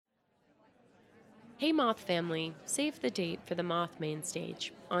Hey Moth family, save the date for the Moth main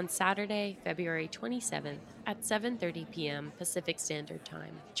stage on Saturday, February 27th at 7:30 p.m. Pacific Standard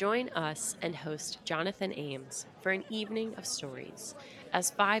Time. Join us and host Jonathan Ames for an evening of stories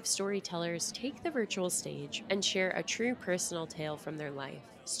as 5 storytellers take the virtual stage and share a true personal tale from their life.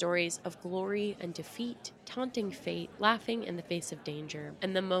 Stories of glory and defeat, taunting fate, laughing in the face of danger,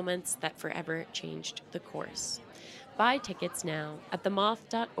 and the moments that forever changed the course. Buy tickets now at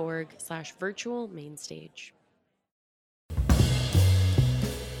themoth.org/virtual mainstage.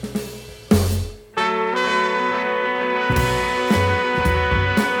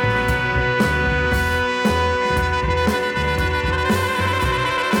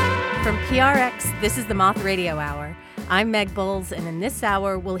 From PRX, this is the Moth Radio Hour. I'm Meg Bowles, and in this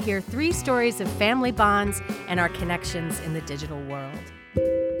hour, we'll hear 3 stories of family bonds and our connections in the digital world.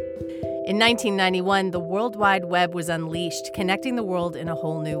 In 1991, the World Wide Web was unleashed, connecting the world in a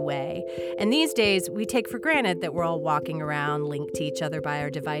whole new way. And these days, we take for granted that we're all walking around linked to each other by our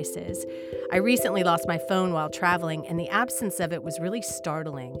devices. I recently lost my phone while traveling, and the absence of it was really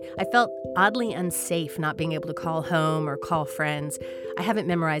startling. I felt oddly unsafe not being able to call home or call friends. I haven't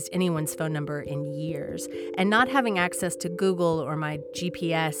memorized anyone's phone number in years. And not having access to Google or my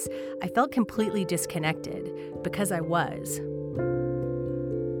GPS, I felt completely disconnected, because I was.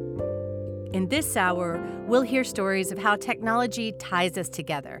 In this hour, we'll hear stories of how technology ties us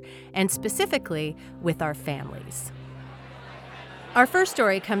together, and specifically with our families. Our first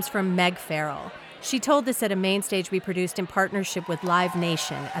story comes from Meg Ferrill. She told this at a main stage we produced in partnership with Live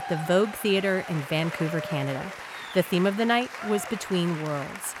Nation at the Vogue Theatre in Vancouver, Canada. The theme of the night was Between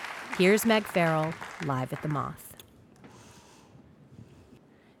Worlds. Here's Meg Ferrill, live at the Moth.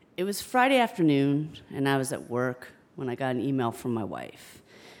 It was Friday afternoon, and I was at work when I got an email from my wife.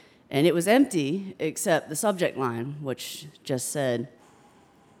 And it was empty, except the subject line, which just said,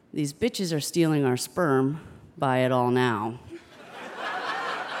 "These bitches are stealing our sperm. Buy it all now."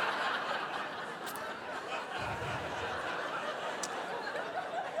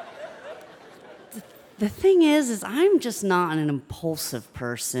 The thing is I'm just not an impulsive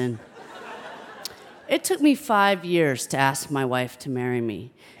person. It took me 5 years to ask my wife to marry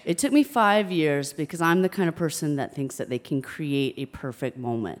me. It took me 5 years because I'm the kind of person that thinks that they can create a perfect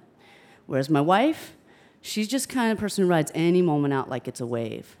moment. Whereas my wife, she's just kind of person who rides any moment out like it's a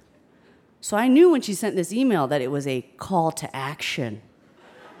wave. So I knew when she sent this email that it was a call to action.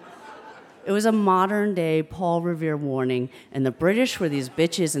 It was a modern-day Paul Revere warning, and the British were these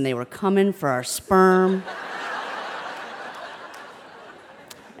bitches, and they were coming for our sperm.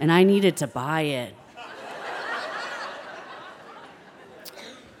 And I needed to buy it.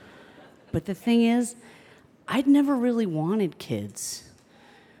 But the thing is, I'd never really wanted kids.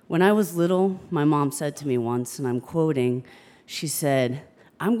 When I was little, my mom said to me once, and I'm quoting, she said,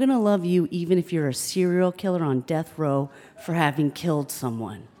 "I'm gonna love you even if you're a serial killer on death row for having killed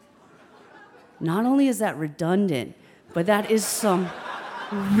someone." Not only is that redundant, but that is some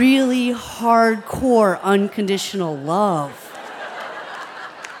really hardcore unconditional love.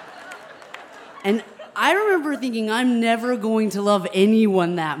 And I remember thinking, I'm never going to love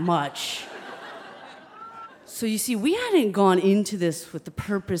anyone that much. So you see, we hadn't gone into this with the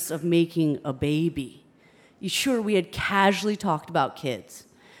purpose of making a baby. Sure, we had casually talked about kids,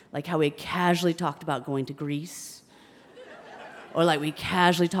 like how we had casually talked about going to Greece, or like we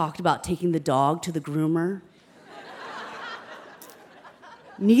casually talked about taking the dog to the groomer.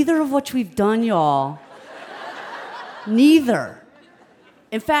 Neither of which we've done, y'all. Neither.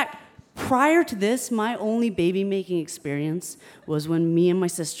 In fact, prior to this, my only baby-making experience was when me and my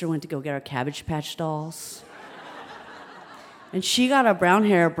sister went to go get our Cabbage Patch dolls. And she got a brown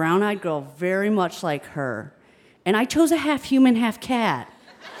hair, brown-eyed girl very much like her. And I chose a half-human, half-cat.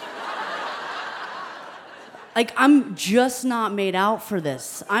 Like, I'm just not made out for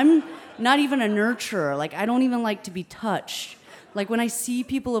this. I'm not even a nurturer. Like, I don't even like to be touched. Like, when I see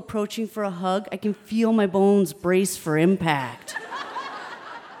people approaching for a hug, I can feel my bones brace for impact.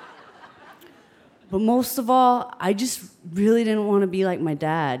 But most of all, I just really didn't want to be like my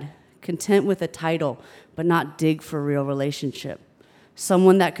dad, content with a title, but not dig for a real relationship.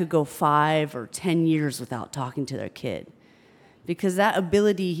 Someone that could go 5 or 10 years without talking to their kid. Because that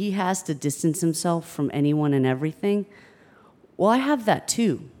ability he has to distance himself from anyone and everything, well, I have that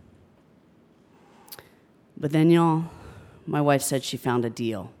too. But then, y'all, my wife said she found a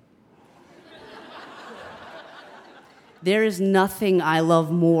deal. There is nothing I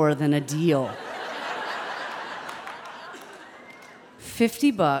love more than a deal.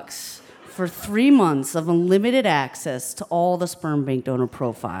 $50 for 3 months of unlimited access to all the sperm bank donor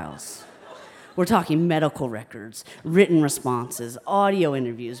profiles. We're talking medical records, written responses, audio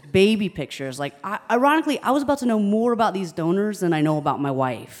interviews, baby pictures. Like, ironically, I was about to know more about these donors than I know about my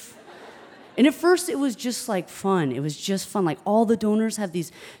wife. And at first, it was just like fun. It was just fun. Like, all the donors have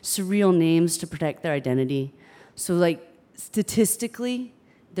these surreal names to protect their identity. So, like, statistically,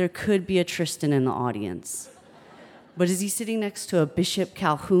 there could be a Tristan in the audience. But is he sitting next to a Bishop,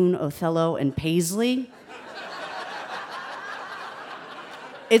 Calhoun, Othello, and Paisley?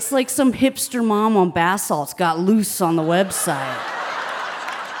 It's like some hipster mom on bath salts got loose on the website.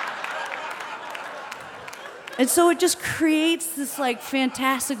 And so it just creates this like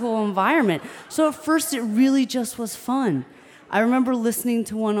fantastical environment. So at first it really just was fun. I remember listening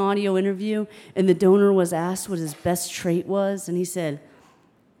to one audio interview and the donor was asked what his best trait was, and he said,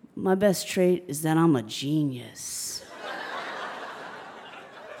 "My best trait is that I'm a genius."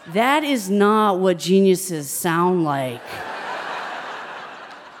 That is not what geniuses sound like.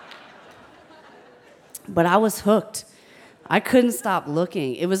 But I was hooked. I couldn't stop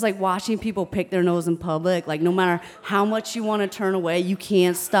looking. It was like watching people pick their nose in public. Like, no matter how much you want to turn away, you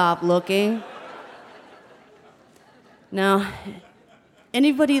can't stop looking. Now,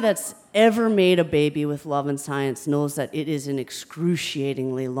 anybody that's ever made a baby with love and science knows that it is an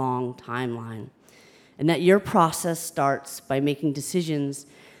excruciatingly long timeline, and that your process starts by making decisions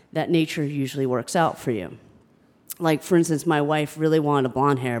that nature usually works out for you. Like, for instance, my wife really wanted a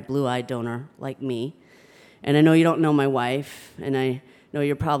blonde-haired, blue-eyed donor like me. And I know you don't know my wife, and I know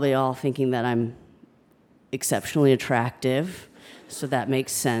you're probably all thinking that I'm exceptionally attractive, so that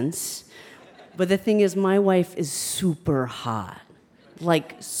makes sense. But the thing is, my wife is super hot.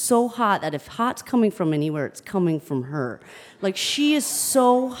 Like, so hot that if hot's coming from anywhere, it's coming from her. Like, she is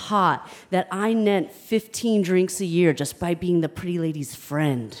so hot that I net 15 drinks a year just by being the pretty lady's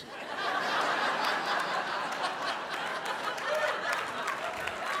friend.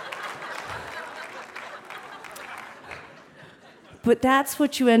 But that's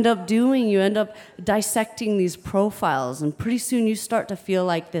what you end up doing. You end up dissecting these profiles, and pretty soon you start to feel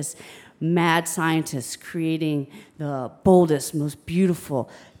like this mad scientist creating the boldest, most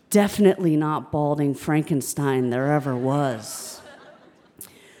beautiful, definitely not balding Frankenstein there ever was.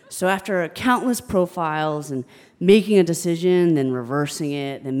 So after countless profiles and making a decision, then reversing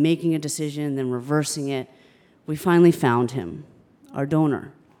it, then making a decision, then reversing it, we finally found him, our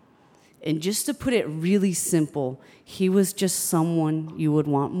donor. And just to put it really simple, he was just someone you would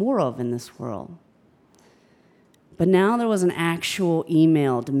want more of in this world. But now there was an actual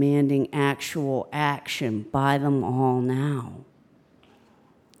email demanding actual action by them all now.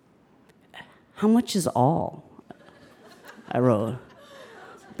 How much is all? I wrote.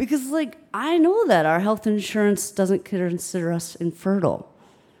 Because, like, I know that our health insurance doesn't consider us infertile.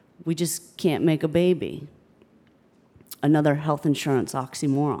 We just can't make a baby. Another health insurance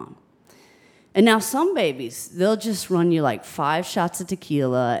oxymoron. And now some babies, they'll just run you like 5 shots of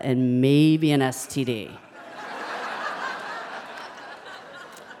tequila and maybe an STD.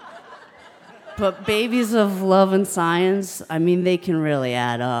 But babies of love and science, I mean, they can really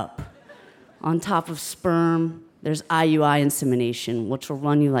add up. On top of sperm, there's IUI insemination, which will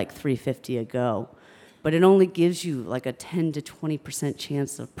run you like $350 a go. But it only gives you like a 10 to 20%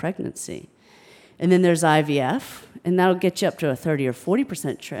 chance of pregnancy. And then there's IVF, and that'll get you up to a 30 or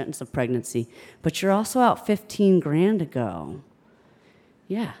 40% chance of pregnancy, but you're also out $15,000 a go.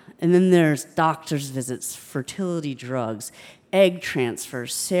 Yeah, and then there's doctor's visits, fertility drugs, egg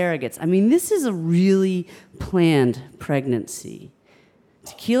transfers, surrogates. I mean, this is a really planned pregnancy.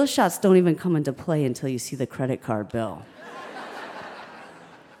 Tequila shots don't even come into play until you see the credit card bill.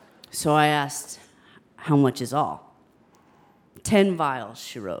 So I asked, how much is all? 10 vials,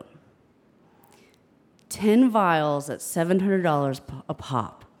 she wrote. 10 vials at $700 a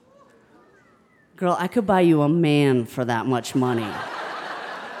pop. Girl, I could buy you a man for that much money.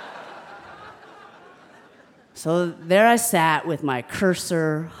 So there I sat with my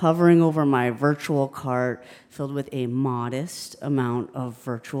cursor hovering over my virtual cart filled with a modest amount of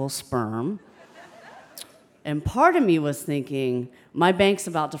virtual sperm. And part of me was thinking, my bank's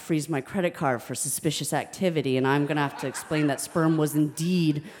about to freeze my credit card for suspicious activity, and I'm gonna have to explain that sperm was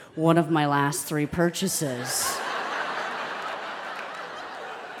indeed one of my last 3 purchases.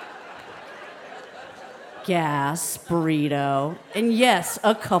 Gas, burrito, and yes,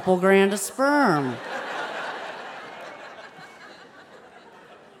 a couple grand of sperm.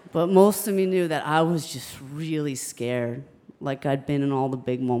 But most of me knew that I was just really scared, like I'd been in all the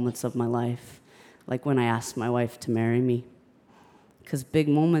big moments of my life. Like when I asked my wife to marry me. Because big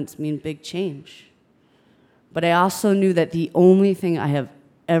moments mean big change. But I also knew that the only thing I have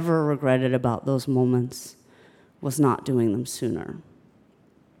ever regretted about those moments was not doing them sooner.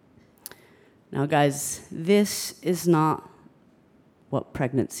 Now, guys, this is not what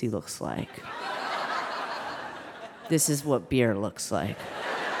pregnancy looks like. This is what beer looks like.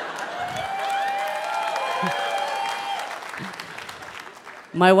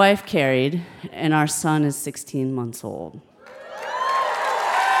 My wife carried, and our son is 16 months old.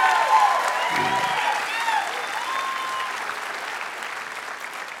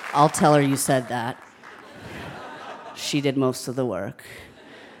 I'll tell her you said that. She did most of the work.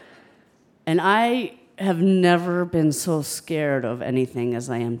 And I have never been so scared of anything as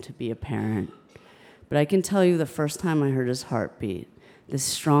I am to be a parent. But I can tell you the first time I heard his heartbeat, this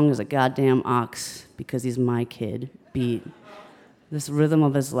strong as a goddamn ox, because he's my kid, beat. This rhythm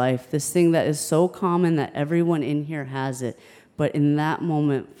of his life, this thing that is so common that everyone in here has it, but in that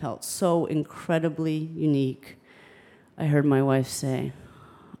moment felt so incredibly unique. I heard my wife say,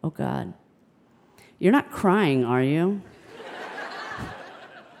 "Oh God, you're not crying, are you?"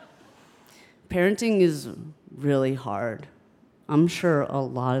 Parenting is really hard. I'm sure a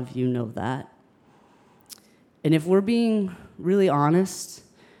lot of you know that. And if we're being really honest,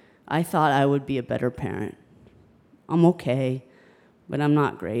 I thought I would be a better parent. I'm okay, but I'm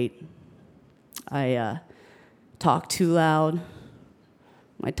not great. I talk too loud.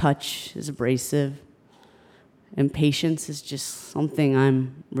 My touch is abrasive. And patience is just something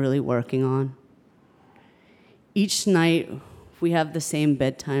I'm really working on. Each night, we have the same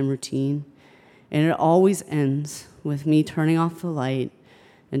bedtime routine, and it always ends with me turning off the light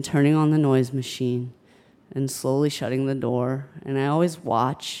and turning on the noise machine and slowly shutting the door. And I always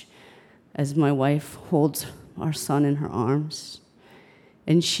watch as my wife holds our son in her arms,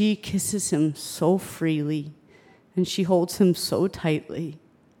 and she kisses him so freely, and she holds him so tightly.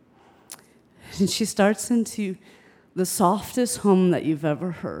 And she starts into the softest hum that you've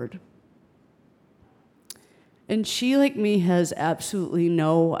ever heard. And she, like me, has absolutely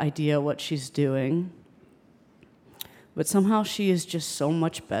no idea what she's doing. But somehow she is just so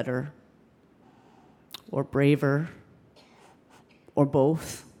much better, or braver, or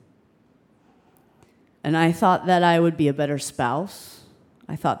both. And I thought that I would be a better spouse.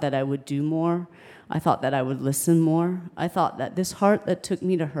 I thought that I would do more. I thought that I would listen more. I thought that this heart that took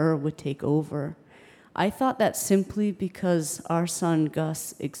me to her would take over. I thought that simply because our son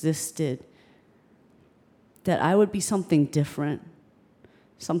Gus existed, that I would be something different,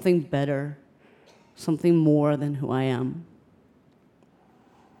 something better, something more than who I am.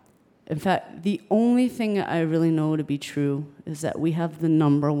 In fact, the only thing I really know to be true is that we have the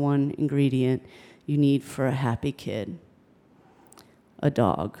number one ingredient you need for a happy kid: a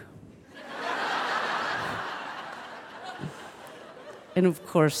dog. And of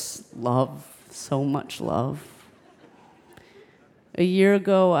course, love, so much love. A year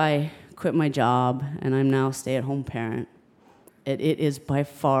ago, I quit my job, and I'm now a stay-at-home parent. It is by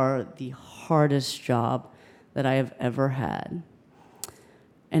far the hardest job that I have ever had.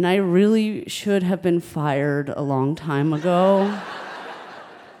 And I really should have been fired a long time ago.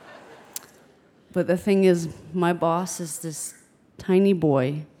 But the thing is, my boss is this tiny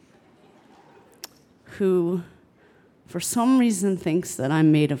boy who, for some reason, thinks that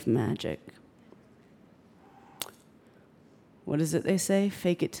I'm made of magic. What is it they say?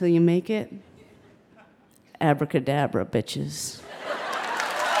 Fake it till you make it? Abracadabra, bitches.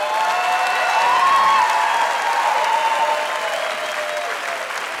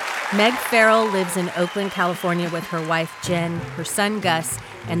 Meg Ferrill lives in Oakland, California with her wife, Jen, her son, Gus,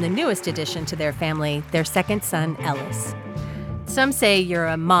 and the newest addition to their family, their second son, Ellis. Some say you're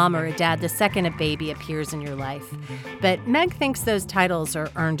a mom or a dad the second a baby appears in your life. But Meg thinks those titles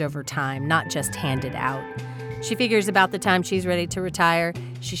are earned over time, not just handed out. She figures about the time she's ready to retire,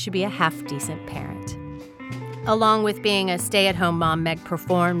 she should be a half-decent parent. Along with being a stay-at-home mom, Meg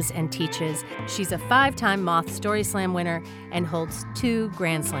performs and teaches. She's a 5-time Moth Story Slam winner and holds 2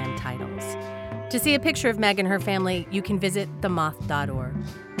 Grand Slam titles. To see a picture of Meg and her family, you can visit themoth.org.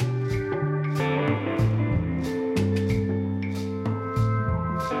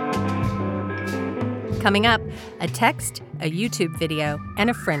 Coming up, a text, a YouTube video, and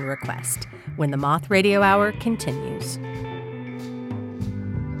a friend request when the Moth Radio Hour continues.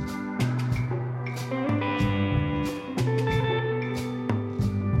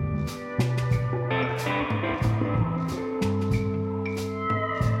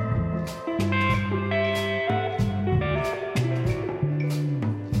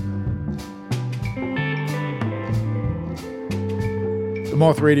 The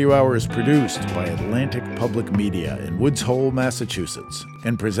Moth Radio Hour is produced by Atlantic Public Media in Woods Hole, Massachusetts,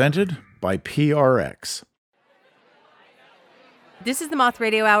 and presented by PRX. This is the Moth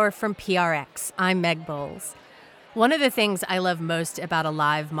Radio Hour from PRX. I'm Meg Bowles. One of the things I love most about a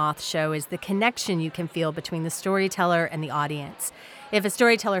live Moth show is the connection you can feel between the storyteller and the audience. If a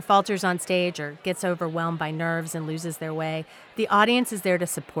storyteller falters on stage or gets overwhelmed by nerves and loses their way, the audience is there to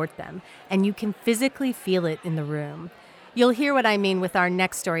support them, and you can physically feel it in the room. You'll hear what I mean with our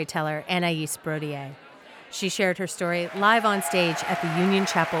next storyteller, Anaïs Bordier. She shared her story live on stage at the Union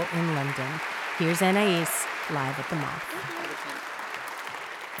Chapel in London. Here's Anaïs, live at the Moth.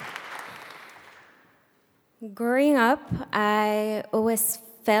 Growing up, I always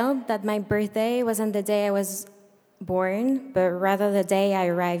felt that my birthday wasn't the day I was born, but rather the day I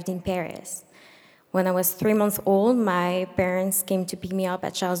arrived in Paris. When I was 3 months old, my parents came to pick me up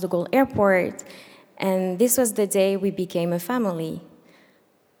at Charles de Gaulle Airport, and this was the day we became a family.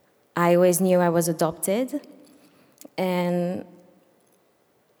 I always knew I was adopted, and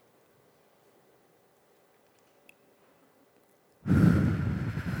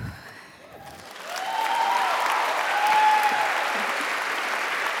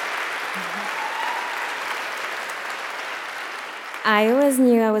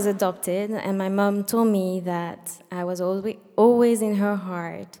and my mom told me that I was always in her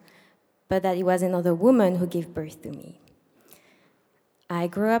heart, but that it was another woman who gave birth to me. I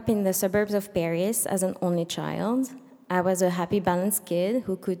grew up in the suburbs of Paris as an only child. I was a happy, balanced kid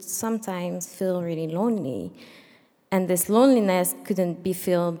who could sometimes feel really lonely, and this loneliness couldn't be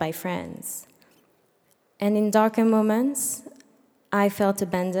filled by friends. And in darker moments, I felt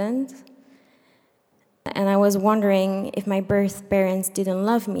abandoned, and I was wondering if my birth parents didn't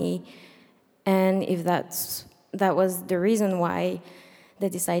love me, and if that was the reason why they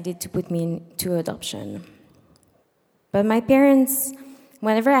decided to put me into adoption. But my parents,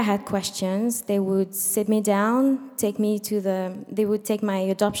 whenever I had questions, they would sit me down, they would take my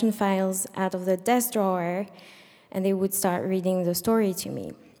adoption files out of the desk drawer, and they would start reading the story to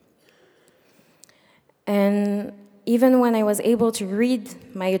me. And even when I was able to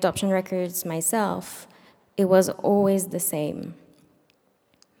read my adoption records myself, it was always the same.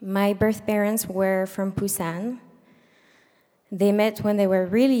 My birth parents were from Busan. They met when they were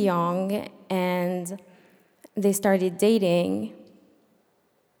really young, and they started dating.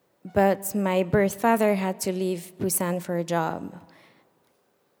 But my birth father had to leave Busan for a job.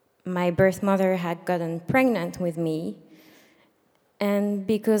 My birth mother had gotten pregnant with me, and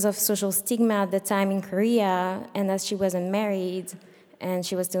because of social stigma at the time in Korea, and as she wasn't married and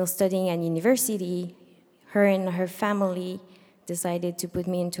she was still studying at university, her and her family decided to put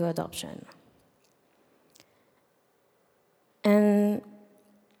me into adoption. And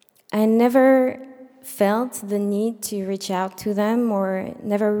I never felt the need to reach out to them or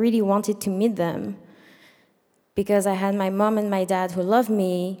never really wanted to meet them because I had my mom and my dad who loved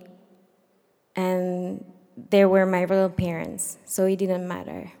me, and they were my real parents, so it didn't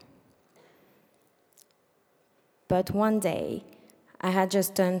matter. But one day, I had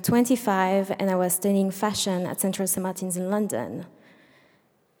just turned 25 and I was studying fashion at Central St. Martin's in London.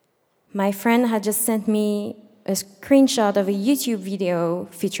 My friend had just sent me a screenshot of a YouTube video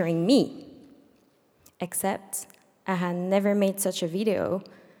featuring me, except I had never made such a video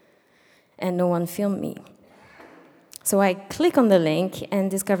and no one filmed me. So I click on the link and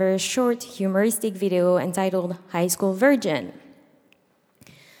discover a short humoristic video entitled High School Virgin.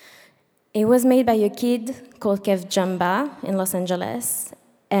 It was made by a kid called Kev Jumba in Los Angeles,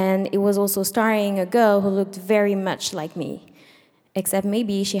 and it was also starring a girl who looked very much like me, except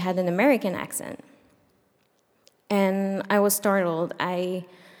maybe she had an American accent. And I was startled. I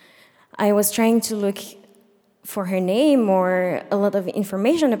was trying to look for her name or a lot of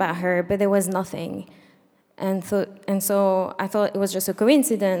information about her, but there was nothing. And so I thought it was just a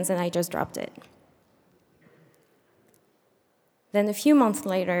coincidence, and I just dropped it. Then a few months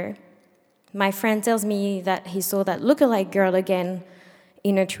later, my friend tells me that he saw that lookalike girl again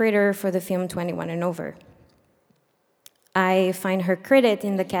in a trailer for the film 21 and Over. I find her credit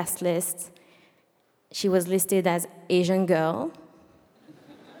in the cast list. She was listed as Asian girl.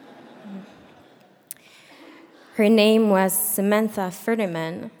 Her name was Samantha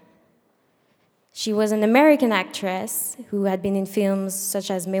Furterman. She was an American actress who had been in films such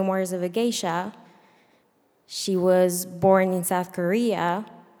as Memoirs of a Geisha. She was born in South Korea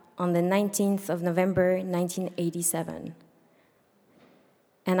on the 19th of November, 1987.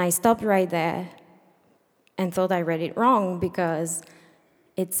 And I stopped right there and thought I read it wrong because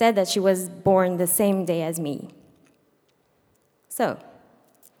it said that she was born the same day as me. So,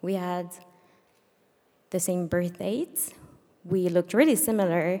 we had the same birth dates. We looked really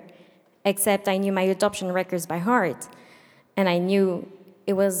similar, except I knew my adoption records by heart, and I knew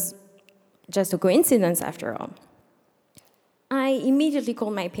it was just a coincidence after all. I immediately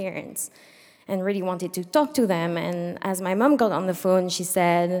called my parents, and really wanted to talk to them. And as my mom got on the phone, she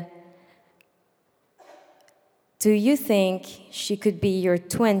said, "Do you think she could be your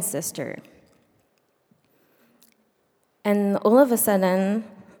twin sister?" And all of a sudden,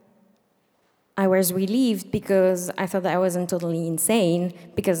 I was relieved because I thought that I wasn't totally insane,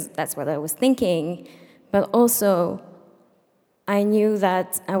 because that's what I was thinking. But also, I knew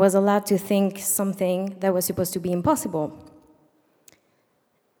that I was allowed to think something that was supposed to be impossible.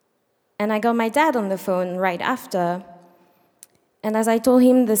 And I got my dad on the phone right after, and as I told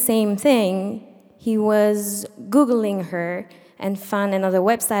him the same thing, he was Googling her and found another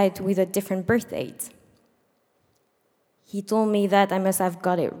website with a different birth date. He told me that I must have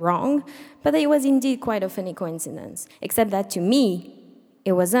got it wrong, but it was indeed quite a funny coincidence, except that to me,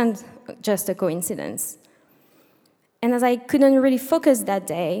 it wasn't just a coincidence. And as I couldn't really focus that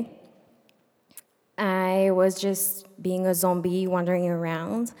day, I was just being a zombie wandering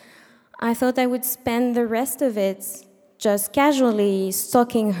around. I thought I would spend the rest of it just casually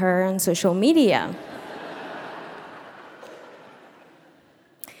stalking her on social media.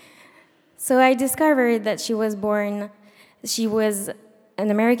 So I discovered that she was an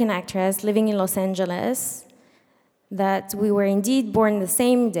American actress living in Los Angeles, that we were indeed born the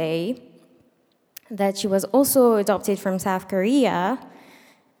same day, that she was also adopted from South Korea,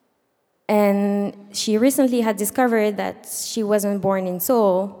 and she recently had discovered that she wasn't born in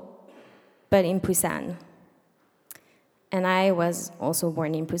Seoul, but in Busan. And I was also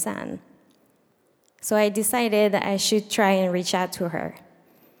born in Busan. So I decided that I should try and reach out to her.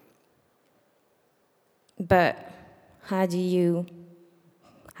 But how do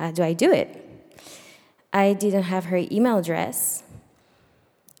I do it? I didn't have her email address.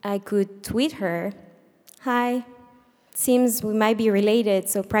 I could tweet her, "Hi, seems we might be related,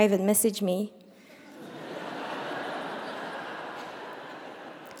 so private message me."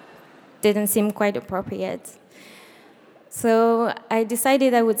 Didn't seem quite appropriate. So I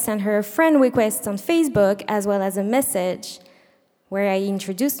decided I would send her a friend request on Facebook as well as a message where I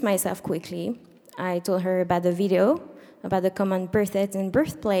introduced myself quickly. I told her about the video, about the common birth date and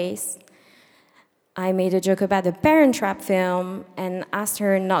birthplace. I made a joke about the Parent Trap film and asked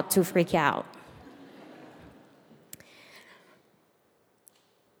her not to freak out.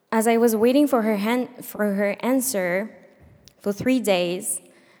 As I was waiting for her answer for 3 days,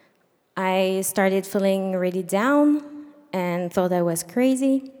 I started feeling really down and thought I was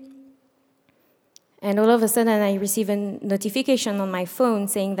crazy. And all of a sudden, I received a notification on my phone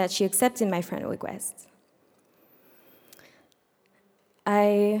saying that she accepted my friend request.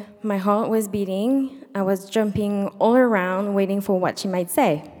 My heart was beating. I was jumping all around, waiting for what she might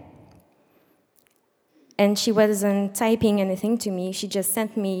say. And she wasn't typing anything to me. She just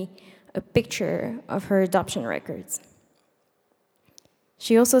sent me a picture of her adoption records.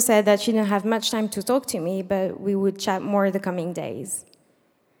 She also said that she didn't have much time to talk to me, but we would chat more the coming days.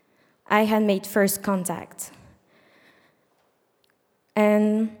 I had made first contact.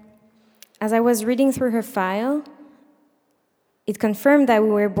 And as I was reading through her file, it confirmed that we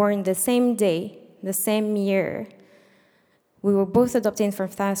were born the same day, the same year. We were both adopted from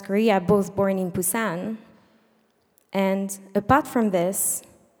South Korea, both born in Busan. And apart from this,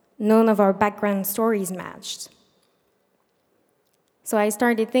 none of our background stories matched. So I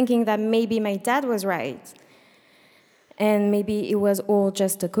started thinking that maybe my dad was right, and maybe it was all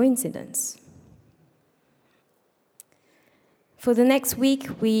just a coincidence. For the next week,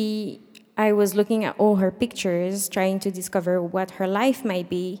 I was looking at all her pictures, trying to discover what her life might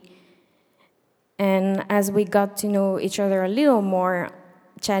be. And as we got to know each other a little more,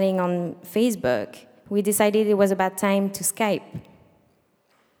 chatting on Facebook, we decided it was about time to Skype.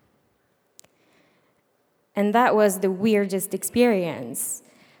 And that was the weirdest experience.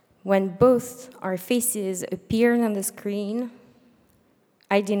 When both our faces appeared on the screen,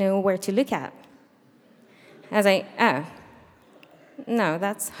 I didn't know where to look at. No,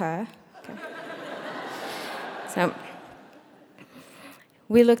 that's her. Okay. So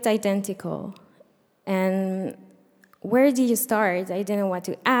we looked identical. And where do you start? I didn't know what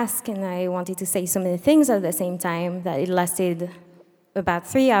to ask, and I wanted to say so many things at the same time that it lasted about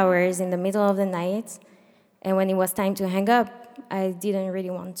 3 hours in the middle of the night. And when it was time to hang up, I didn't really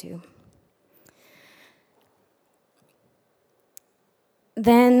want to.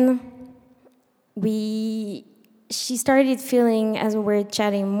 Then she started feeling, as we were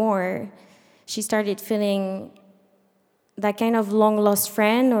chatting more, she started feeling that kind of long-lost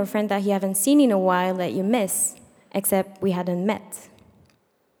friend or friend that you haven't seen in a while that you miss, except we hadn't met.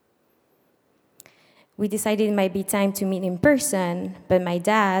 We decided it might be time to meet in person, but my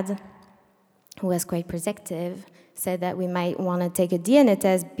dad, who was quite protective, said that we might want to take a DNA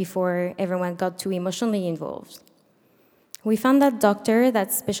test before everyone got too emotionally involved. We found that doctor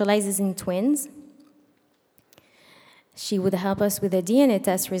that specializes in twins. She would help us with the DNA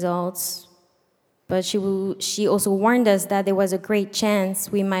test results, but she also warned us that there was a great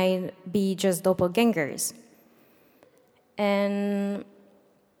chance we might be just doppelgangers. And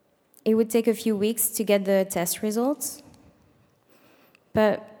it would take a few weeks to get the test results.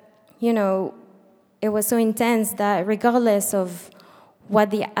 But, it was so intense that regardless of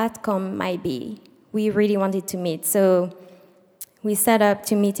what the outcome might be, we really wanted to meet. So we set up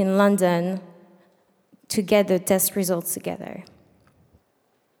to meet in London to get the test results together.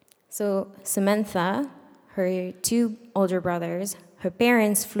 So Samantha, her 2 older brothers, her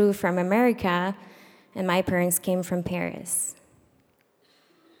parents flew from America, and my parents came from Paris.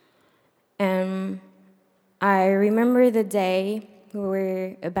 And I remember the day we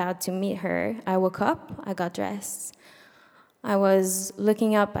were about to meet her. I woke up, I got dressed. I was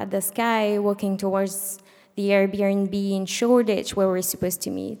looking up at the sky, walking towards the Airbnb in Shoreditch where we're supposed to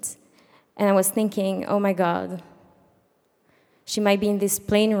meet. And I was thinking, oh my God, she might be in this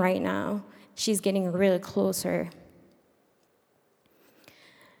plane right now. She's getting really closer.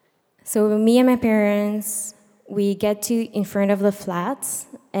 So me and my parents, we get in front of the flat,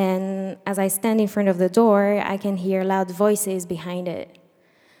 and as I stand in front of the door, I can hear loud voices behind it.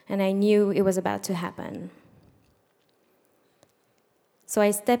 And I knew it was about to happen. So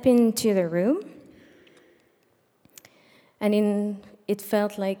I step into the room, and it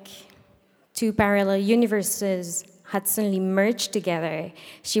felt like 2 parallel universes had suddenly merged together.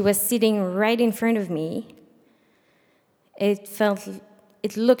 She was sitting right in front of me.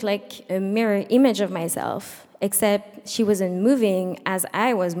 It looked like a mirror image of myself, except she wasn't moving as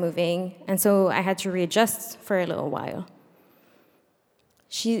I was moving, and so I had to readjust for a little while.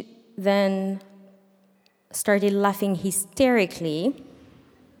 She then started laughing hysterically.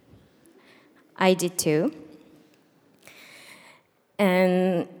 I did too.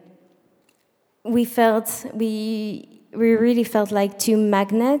 And we really felt like 2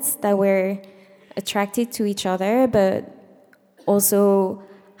 magnets that were attracted to each other, but also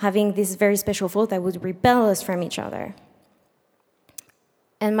having this very special thought that would repel us from each other.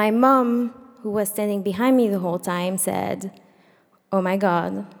 And my mom, who was standing behind me the whole time, said, "Oh my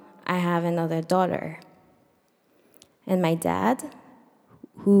God, I have another daughter." And my dad,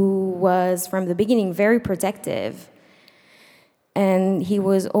 who was from the beginning very protective, and he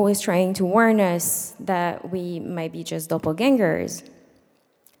was always trying to warn us that we might be just doppelgangers,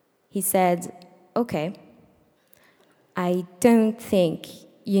 he said, "Okay, I don't think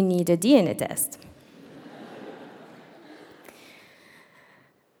you need a DNA test."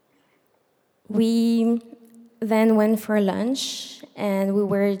 We then went for lunch, and we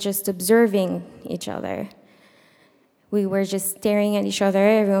were just observing each other. We were just staring at each other,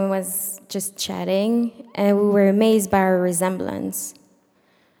 everyone was just chatting, and we were amazed by our resemblance.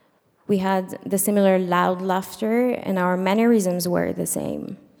 We had the similar loud laughter, and our mannerisms were the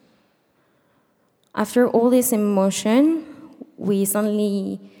same. After all this emotion,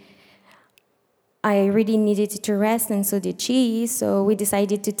 I really needed to rest, and so did she, so we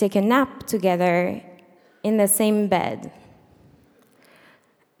decided to take a nap together in the same bed.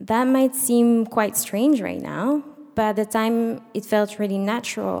 That might seem quite strange right now, but at the time, it felt really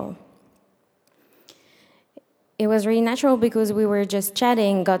natural. It was really natural because we were just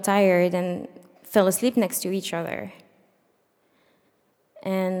chatting, got tired, and fell asleep next to each other.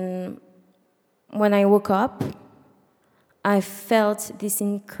 And when I woke up, I felt this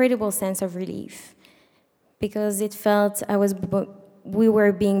incredible sense of relief because it felt we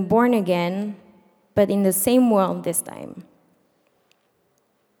were being born again, but in the same world this time.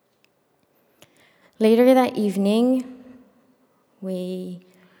 Later that evening, we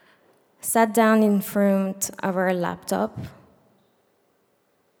sat down in front of our laptop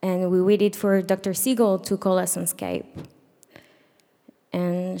and we waited for Dr. Siegel to call us on Skype.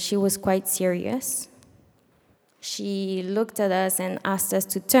 And she was quite serious. She looked at us and asked us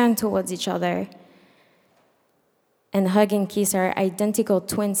to turn towards each other and hug and kiss our identical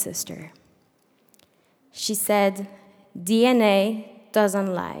twin sister. She said, "DNA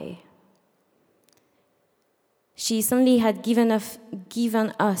doesn't lie." She suddenly had given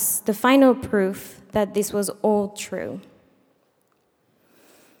us the final proof that this was all true.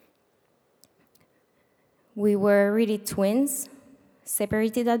 We were really twins,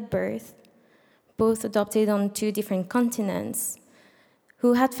 separated at birth, both adopted on 2 different continents,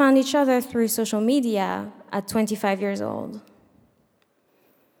 who had found each other through social media at 25 years old.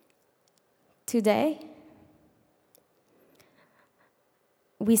 Today,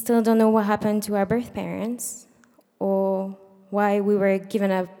 we still don't know what happened to our birth parents why we were given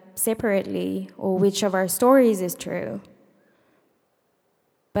up separately or which of our stories is true.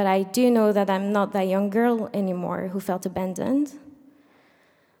 But I do know that I'm not that young girl anymore who felt abandoned.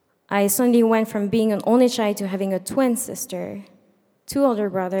 I suddenly went from being an only child to having a twin sister, 2 older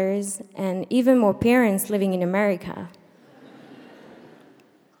brothers, and even more parents living in America.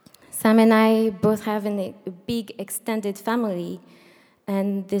 Sam and I both have a big extended family,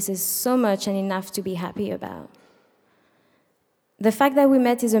 and this is so much and enough to be happy about. The fact that we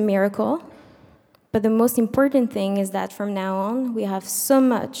met is a miracle, but the most important thing is that from now on, we have so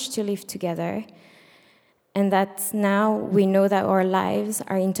much to live together, and that now we know that our lives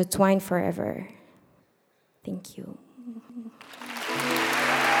are intertwined forever. Thank you.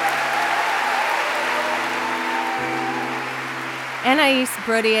 Anaïs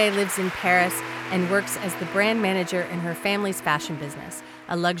Bordier lives in Paris and works as the brand manager in her family's fashion business,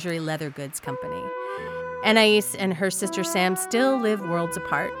 a luxury leather goods company. Anaïs and her sister Sam still live worlds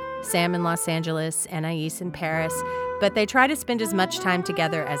apart. Sam in Los Angeles, Anaïs in Paris, but they try to spend as much time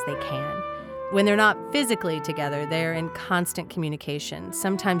together as they can. When they're not physically together, they're in constant communication,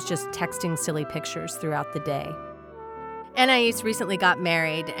 sometimes just texting silly pictures throughout the day. Anaïs recently got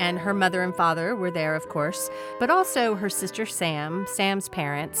married, and her mother and father were there, of course, but also her sister Sam, Sam's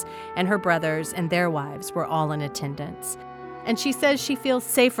parents, and her brothers and their wives were all in attendance. And she says she feels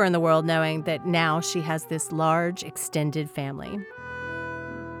safer in the world knowing that now she has this large, extended family.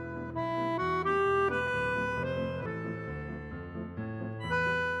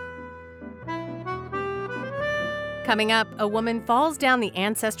 Coming up, a woman falls down the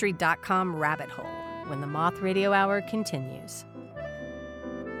Ancestry.com rabbit hole when the Moth Radio Hour continues.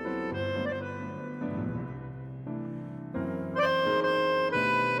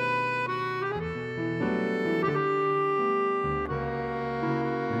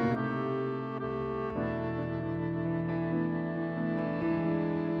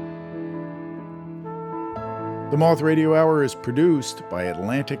 The Moth Radio Hour is produced by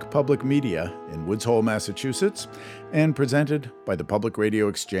Atlantic Public Media in Woods Hole, Massachusetts, and presented by the Public Radio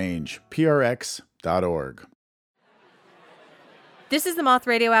Exchange, prx.org. This is the Moth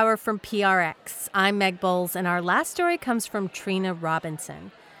Radio Hour from PRX. I'm Meg Bowles, and our last story comes from Trina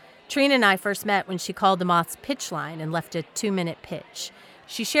Robinson. Trina and I first met when she called the Moth's pitch line and left a 2-minute pitch.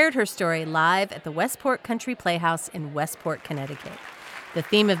 She shared her story live at the Westport Country Playhouse in Westport, Connecticut. The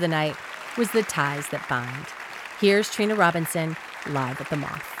theme of the night was the ties that bind. Here's Trina Robinson, live at the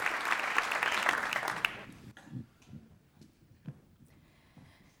Moth.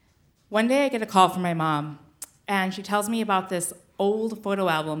 One day I get a call from my mom, and she tells me about this old photo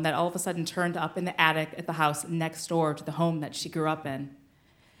album that all of a sudden turned up in the attic at the house next door to the home that she grew up in.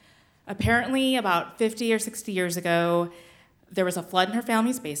 Apparently, about 50 or 60 years ago, there was a flood in her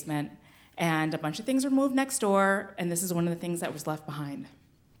family's basement, and a bunch of things were moved next door, and this is one of the things that was left behind.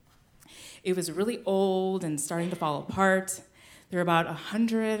 It was really old and starting to fall apart. There were about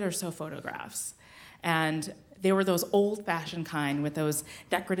 100 or so photographs. And they were those old-fashioned kind with those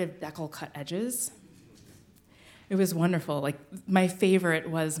decorative decal-cut edges. It was wonderful. Like, my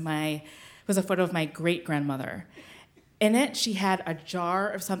favorite was a photo of my great-grandmother. In it, she had a jar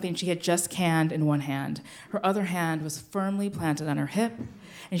of something she had just canned in one hand. Her other hand was firmly planted on her hip,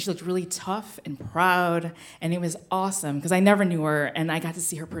 and she looked really tough and proud, and it was awesome because I never knew her, and I got to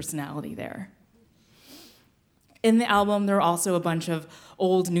see her personality there. In the album, there were also a bunch of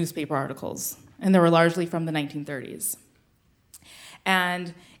old newspaper articles, and they were largely from the 1930s.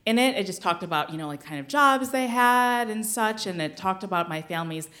 And in it, it just talked about, like kind of jobs they had and such, and it talked about my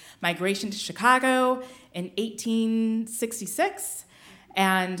family's migration to Chicago in 1866,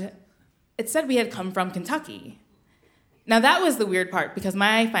 and it said we had come from Kentucky. Now that was the weird part because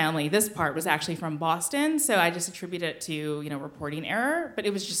my family, this part was actually from Boston, so I just attribute it to, reporting error, but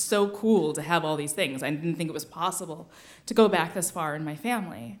it was just so cool to have all these things. I didn't think it was possible to go back this far in my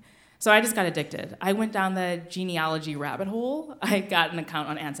family. So I just got addicted. I went down the genealogy rabbit hole. I got an account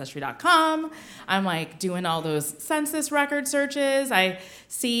on Ancestry.com. I'm doing all those census record searches. I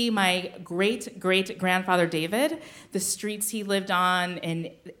see my great-great-grandfather David, the streets he lived on in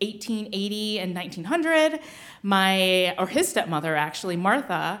 1880 and 1900. His stepmother, actually,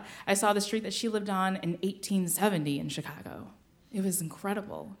 Martha, I saw the street that she lived on in 1870 in Chicago. It was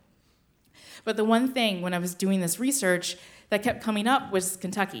incredible. But the one thing when I was doing this research that kept coming up was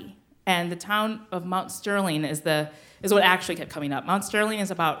Kentucky. And the town of Mount Sterling is what actually kept coming up. Mount Sterling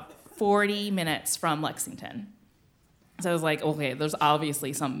is about 40 minutes from Lexington. So I was like, okay, there's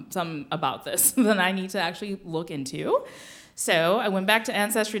obviously some about this that I need to actually look into. So I went back to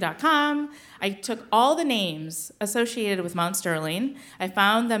Ancestry.com. I took all the names associated with Mount Sterling. I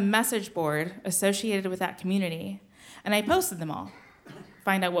found the message board associated with that community. And I posted them all,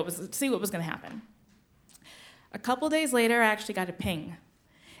 see what was going to happen. A couple days later, I actually got a ping.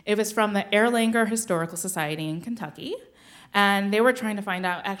 It was from the Erlanger Historical Society in Kentucky, and they were trying to find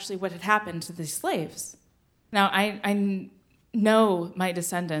out actually what had happened to these slaves. Now, I know my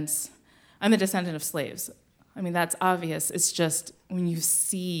descendants. I'm the descendant of slaves. I mean, that's obvious. It's just when you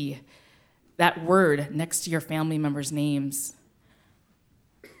see that word next to your family members' names,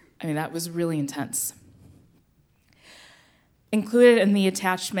 I mean, that was really intense. Included in the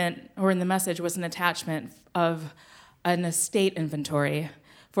attachment, or in the message, was an attachment of an estate inventory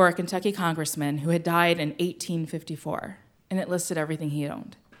for a Kentucky congressman who had died in 1854, and it listed everything he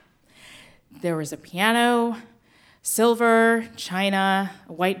owned. There was a piano, silver, china,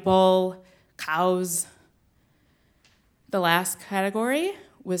 a white bowl, cows. The last category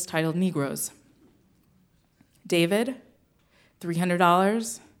was titled Negroes. David,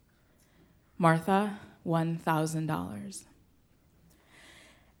 $300. Martha, $1,000.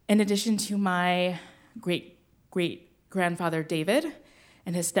 In addition to my great-great-grandfather David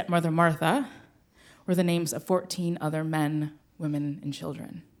and his stepmother Martha were the names of 14 other men, women, and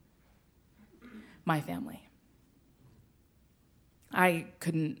children. My family. I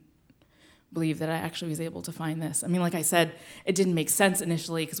couldn't believe that I actually was able to find this. I mean, like I said, it didn't make sense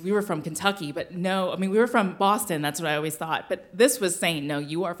initially because we were from Kentucky, but no, I mean, we were from Boston, that's what I always thought. But this was saying, no,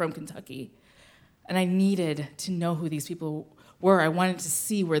 you are from Kentucky. And I needed to know who these people were. I wanted to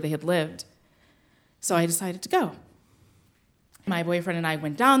see where they had lived. So I decided to go. My boyfriend and I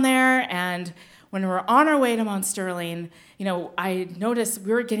went down there, and when we were on our way to Mount Sterling, I noticed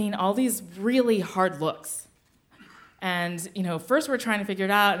we were getting all these really hard looks. And, first we're trying to figure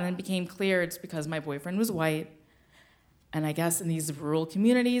it out, and then it became clear it's because my boyfriend was white. And I guess in these rural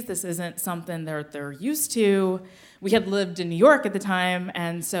communities, this isn't something they're used to. We had lived in New York at the time,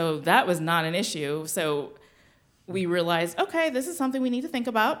 and so that was not an issue. So we realized, okay, this is something we need to think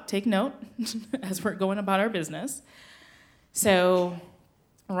about, take note as we're going about our business. So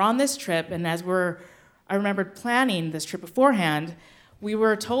we're on this trip, and I remembered planning this trip beforehand, we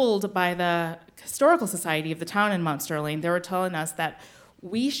were told by the Historical Society of the town in Mount Sterling, they were telling us that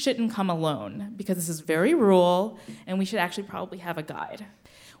we shouldn't come alone because this is very rural, and we should actually probably have a guide.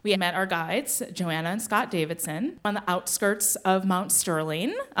 We met our guides, Joanna and Scott Davidson, on the outskirts of Mount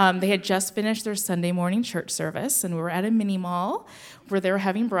Sterling. They had just finished their Sunday morning church service, and we were at a mini mall where they were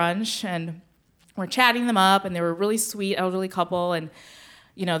having brunch, and we're chatting them up, and they were a really sweet elderly couple, and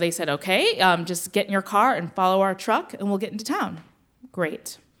they said, okay, just get in your car and follow our truck, and we'll get into town.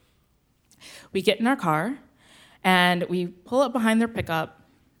 Great. We get in our car, and we pull up behind their pickup,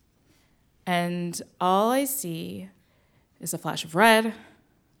 and all I see is a flash of red.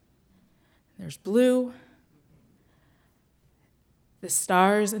 There's blue, the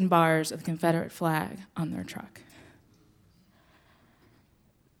stars and bars of the Confederate flag on their truck.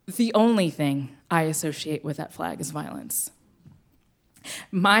 The only thing I associate with that flag is violence.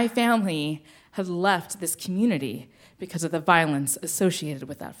 My family had left this community because of the violence associated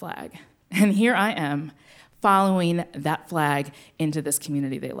with that flag. And here I am following that flag into this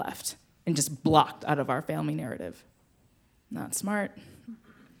community they left and just blocked out of our family narrative. Not smart.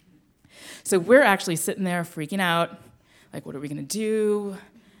 So we're actually sitting there freaking out, like, what are we gonna do?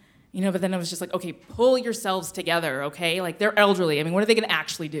 But then I was just like, okay, pull yourselves together, okay? Like, they're elderly. I mean, what are they gonna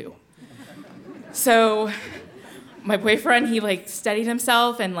actually do? So my boyfriend, he steadied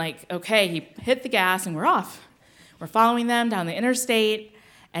himself and okay, he hit the gas and we're off. We're following them down the interstate,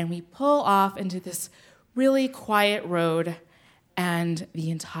 and we pull off into this really quiet road, and the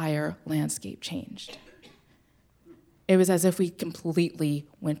entire landscape changed. It was as if we completely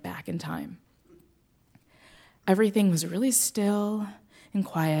went back in time. Everything was really still and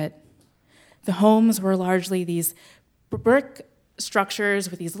quiet. The homes were largely these brick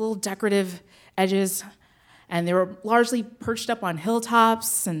structures with these little decorative edges, and they were largely perched up on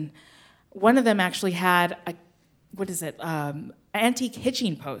hilltops, and one of them actually had antique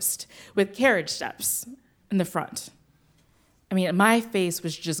hitching post with carriage steps in the front. I mean, my face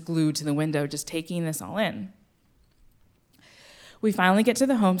was just glued to the window, just taking this all in. We finally get to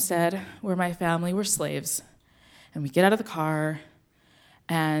the homestead where my family were slaves, and we get out of the car,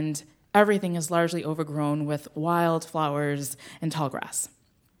 and everything is largely overgrown with wild flowers and tall grass.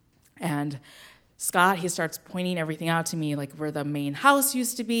 And Scott, he starts pointing everything out to me, like where the main house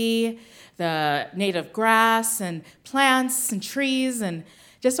used to be, the native grass and plants and trees, and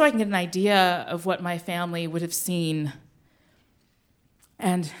just so I can get an idea of what my family would have seen.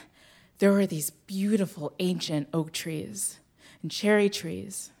 And there were these beautiful ancient oak trees and cherry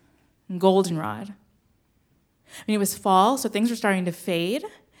trees and goldenrod. I mean, it was fall, so things were starting to fade,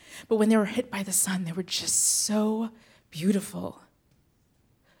 but when they were hit by the sun, they were just so beautiful.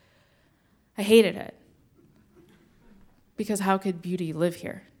 I hated it. Because how could beauty live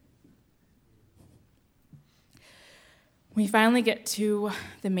here? We finally get to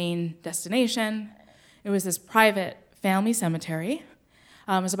the main destination. It was this private family cemetery.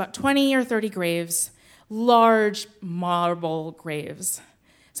 It was about 20 or 30 graves, large marble graves.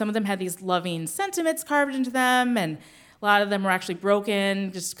 Some of them had these loving sentiments carved into them, and a lot of them were actually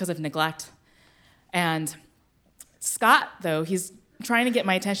broken just because of neglect. And Scott, though, he's trying to get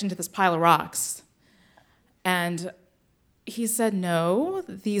my attention to this pile of rocks. And he said, no,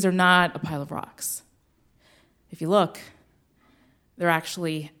 these are not a pile of rocks. If you look, they're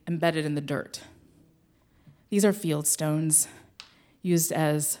actually embedded in the dirt. These are field stones used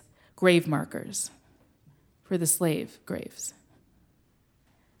as grave markers for the slave graves.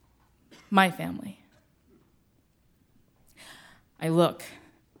 My family. I look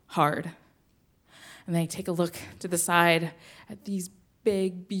hard, and then I take a look to the side at these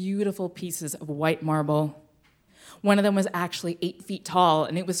big, beautiful pieces of white marble. One of them was actually 8 feet tall,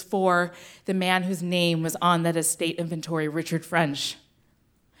 and it was for the man whose name was on that estate inventory, Richard French.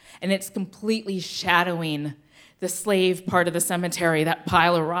 And it's completely shadowing the slave part of the cemetery, that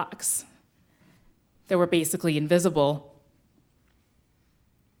pile of rocks that were basically invisible.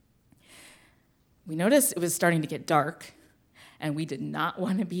 We noticed it was starting to get dark, and we did not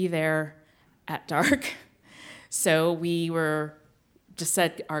want to be there at dark. So we just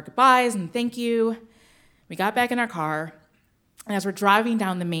said our goodbyes and thank you. We got back in our car, and as we're driving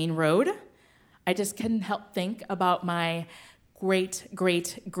down the main road, I just couldn't help think about my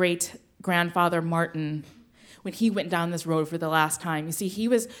great-great-great-grandfather Martin when he went down this road for the last time. You see, he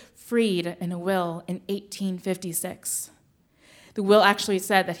was freed in a will in 1856. The will actually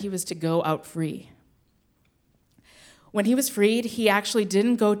said that he was to go out free. When he was freed, he actually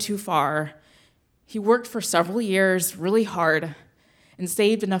didn't go too far. He worked for several years really hard and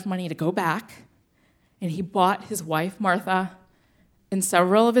saved enough money to go back, and he bought his wife, Martha, and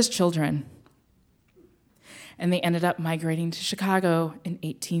several of his children. And they ended up migrating to Chicago in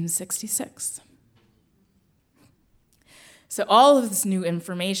 1866. So all of this new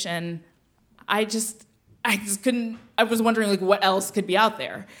information, I was wondering what else could be out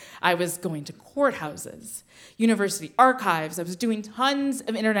there. I was going to courthouses, university archives. I was doing tons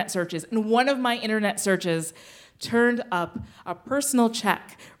of internet searches. And one of my internet searches turned up a personal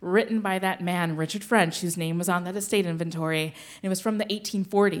check written by that man, Richard French, whose name was on that estate inventory. And it was from the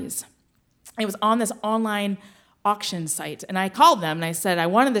 1840s. It was on this online auction site. And I called them and I said, I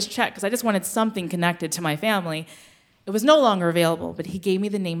wanted this check because I just wanted something connected to my family. It was no longer available, but he gave me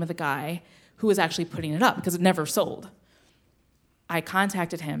the name of the guy who was actually putting it up because it never sold. I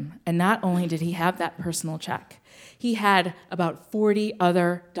contacted him, and not only did he have that personal check, he had about 40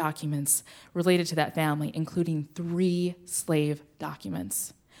 other documents related to that family, including 3 slave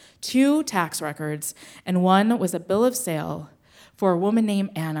documents, 2 tax records, and 1 was a bill of sale for a woman named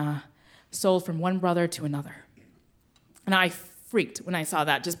Anna, sold from one brother to another. And I freaked when I saw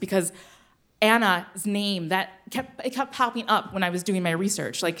that, just because Anna's name, it kept popping up when I was doing my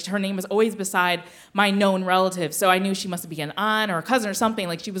research. Like, her name was always beside my known relative, so I knew she must be an aunt or a cousin or something,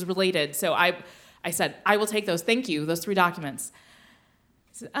 like she was related. So I said, I will take those, thank you, those 3 documents.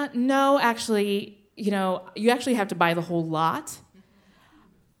 I said, no, actually, you actually have to buy the whole lot.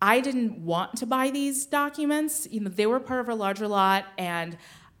 I didn't want to buy these documents. They were part of a larger lot, and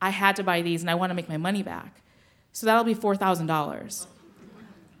I had to buy these, and I want to make my money back. So that'll be $4,000.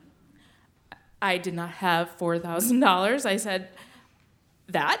 I did not have $4,000. I said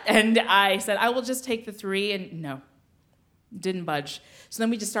that, and I said, I will just take the 3, and no, didn't budge. So then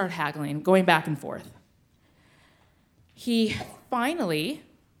we just started haggling, going back and forth. He finally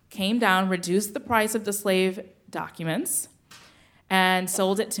came down, reduced the price of the slave documents, and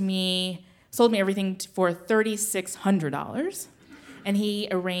sold me everything for $3,600, and he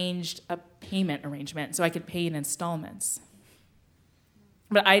arranged a payment arrangement so I could pay in installments.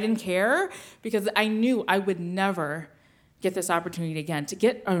 But I didn't care because I knew I would never get this opportunity again. To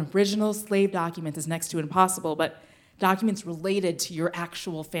get original slave documents is next to impossible, but documents related to your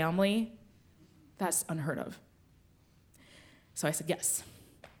actual family, that's unheard of. So I said yes.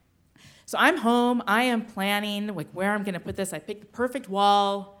 So I'm home. I am planning where I'm going to put this. I picked the perfect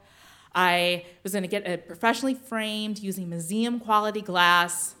wall. I was going to get it professionally framed using museum-quality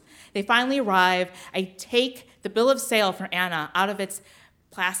glass. They finally arrive. I take the bill of sale for Anna out of its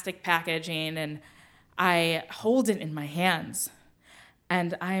plastic packaging, and I hold it in my hands.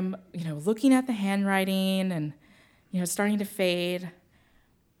 And I'm, looking at the handwriting and, starting to fade,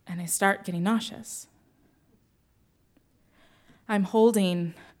 and I start getting nauseous. I'm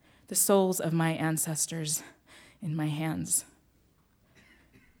holding the souls of my ancestors in my hands,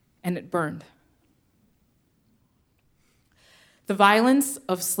 and it burned. The violence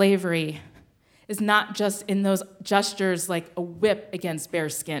of slavery is not just in those gestures like a whip against bare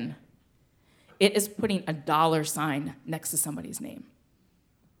skin. It is putting a dollar sign next to somebody's name.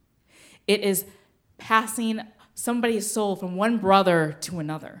 It is passing somebody's soul from one brother to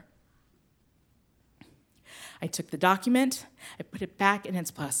another. I took the document, I put it back in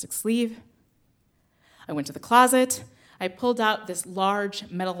its plastic sleeve. I went to the closet, I pulled out this large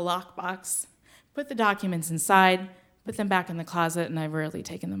metal lockbox, put the documents inside, put them back in the closet, and I've rarely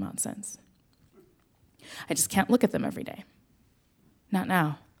taken them out since. I just can't look at them every day. Not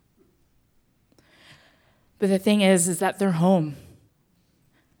now. But the thing is that they're home.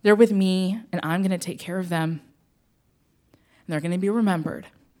 They're with me, and I'm going to take care of them. And they're going to be remembered.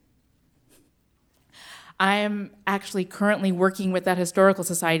 I am actually currently working with that historical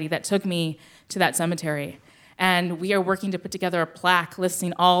society that took me to that cemetery. And we are working to put together a plaque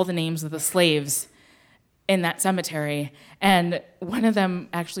listing all the names of the slaves in that cemetery. And one of them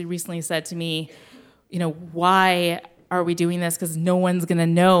actually recently said to me, why are we doing this? Because no one's going to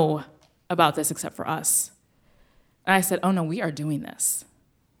know about this except for us. And I said, oh no, we are doing this.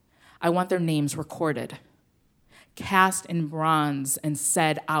 I want their names recorded, cast in bronze and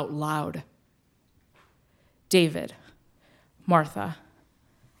said out loud. David, Martha,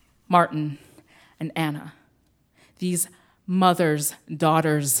 Martin, and Anna. These mothers,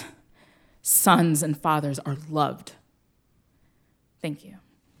 daughters, sons, and fathers are loved. Thank you.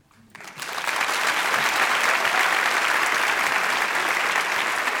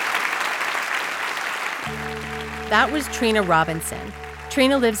 That was Trina Robinson.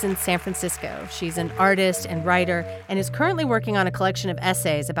 Trina lives in San Francisco. She's an artist and writer and is currently working on a collection of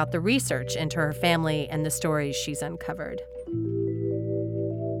essays about the research into her family and the stories she's uncovered.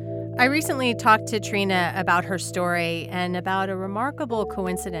 I recently talked to Trina about her story and about a remarkable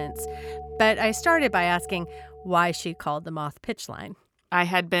coincidence, but I started by asking why she called the Moth pitch line. I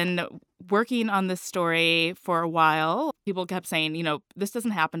had been working on this story for a while. People kept saying, this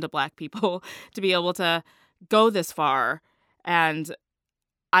doesn't happen to Black people to be able to go this far. And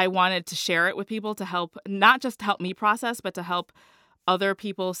I wanted to share it with people to help, not just to help me process, but to help other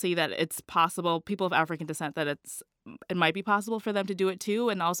people see that it's possible, people of African descent, that it might be possible for them to do it too,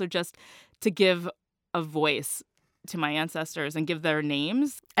 and also just to give a voice to my ancestors and give their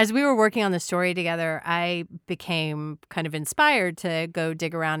names. As we were working on the story together, I became kind of inspired to go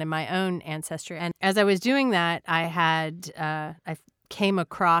dig around in my own ancestry. And as I was doing that, I came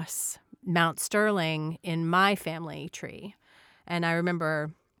across Mount Sterling in my family tree. And I remember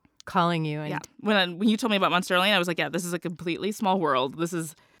calling you. And when you told me about Mount Sterling, I was like, yeah, this is a completely small world. This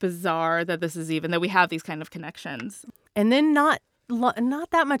is bizarre that we have these kind of connections. And then not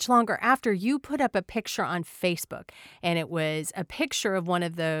that much longer after, you put up a picture on Facebook, and it was a picture of one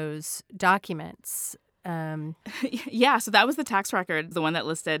of those documents. Yeah, so that was the tax record, the one that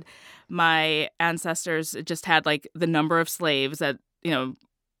listed my ancestors. It just had like the number of slaves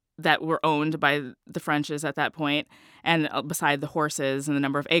that were owned by the Frenches at that point, and beside the horses and the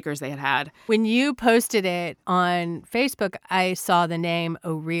number of acres they had. When you posted it on Facebook, I saw the name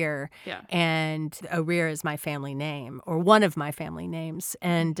O'Rear, and O'Rear is my family name, or one of my family names,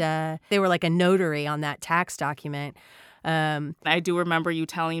 and they were like a notary on that tax document. I do remember you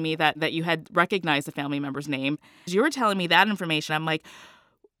telling me that you had recognized a family member's name. As you were telling me that information, I'm like,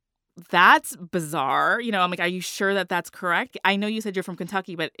 that's bizarre. I'm like, are you sure that that's correct? I know you said you're from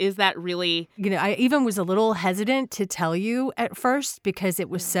Kentucky, but is that really? I even was a little hesitant to tell you at first because it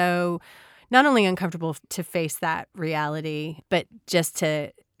was so not only uncomfortable to face that reality, but just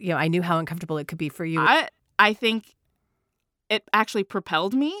to, I knew how uncomfortable it could be for you. I think it actually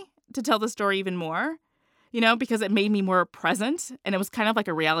propelled me to tell the story even more, because it made me more present. And it was kind of like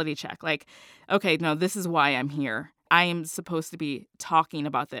a reality check. Like, okay, no, this is why I'm here. I am supposed to be talking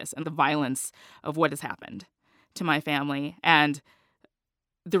about this and the violence of what has happened to my family and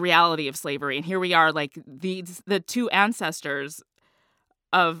the reality of slavery. And here we are, like the two ancestors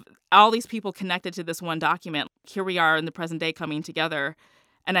of all these people connected to this one document. Here we are in the present day coming together.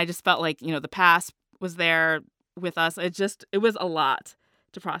 And I just felt like, the past was there with us. It was a lot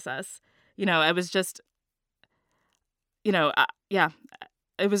to process. It was just, it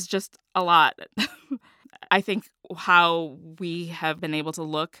was just a lot. I think how we have been able to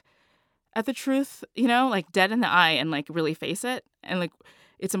look at the truth, like dead in the eye and like really face it. And like,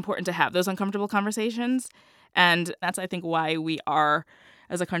 it's important to have those uncomfortable conversations. And that's, I think, why we are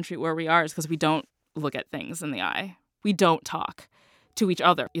as a country where we are, is because we don't look at things in the eye. We don't talk to each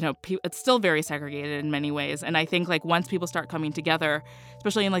other. It's still very segregated in many ways. And I think like once people start coming together,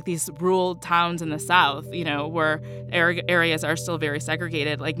 especially in like these rural towns in the South, where areas are still very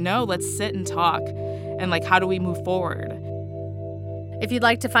segregated, like, no, let's sit and talk. And like, how do we move forward? If you'd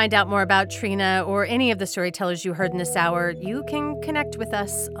like to find out more about Trina or any of the storytellers you heard in this hour, you can connect with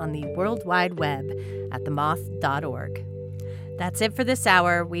us on the World Wide Web at themoth.org. That's it for this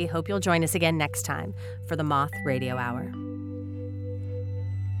hour. We hope you'll join us again next time for the Moth Radio Hour.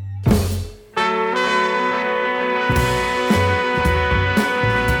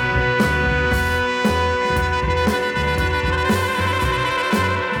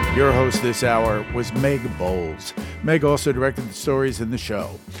 Your host this hour was Meg Bowles. Meg also directed the stories in the show.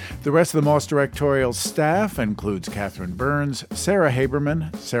 The rest of the Moss directorial staff includes Catherine Burns, Sarah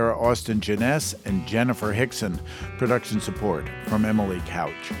Haberman, Sarah Austin Jeunesse, and Jennifer Hickson. Production support from Emily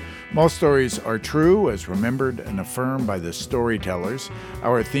Couch. Moss stories are true, as remembered and affirmed by the Storytellers.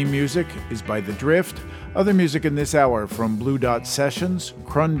 Our theme music is by The Drift. Other music in this hour from Blue Dot Sessions,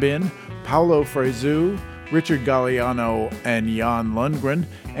 Krunbin, Paolo Frezu, Richard Galliano and Jan Lundgren,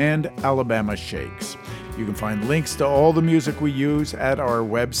 and Alabama Shakes. You can find links to all the music we use at our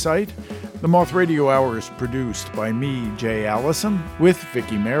website. The Moth Radio Hour is produced by me, Jay Allison, with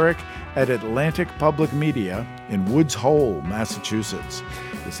Vicki Merrick at Atlantic Public Media in Woods Hole, Massachusetts.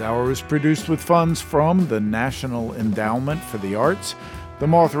 This hour was produced with funds from the National Endowment for the Arts. The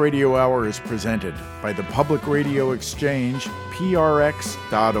Moth Radio Hour is presented by the Public Radio Exchange,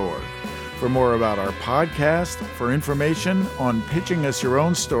 prx.org. For more about our podcast, for information on pitching us your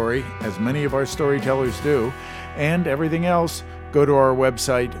own story, as many of our storytellers do, and everything else, go to our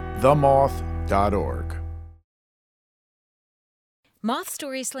website, themoth.org. Moth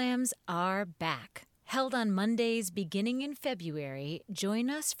Story Slams are back. Held on Mondays beginning in February, join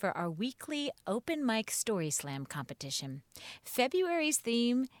us for our weekly open mic story slam competition. February's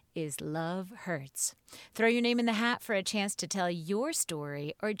theme is Love Hurts. Throw your name in the hat for a chance to tell your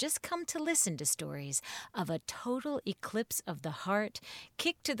story or just come to listen to stories of a total eclipse of the heart,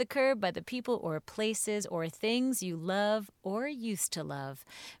 kicked to the curb by the people or places or things you love or used to love.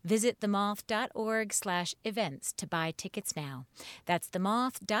 Visit themoth.org/events to buy tickets now. That's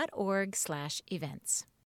themoth.org/events.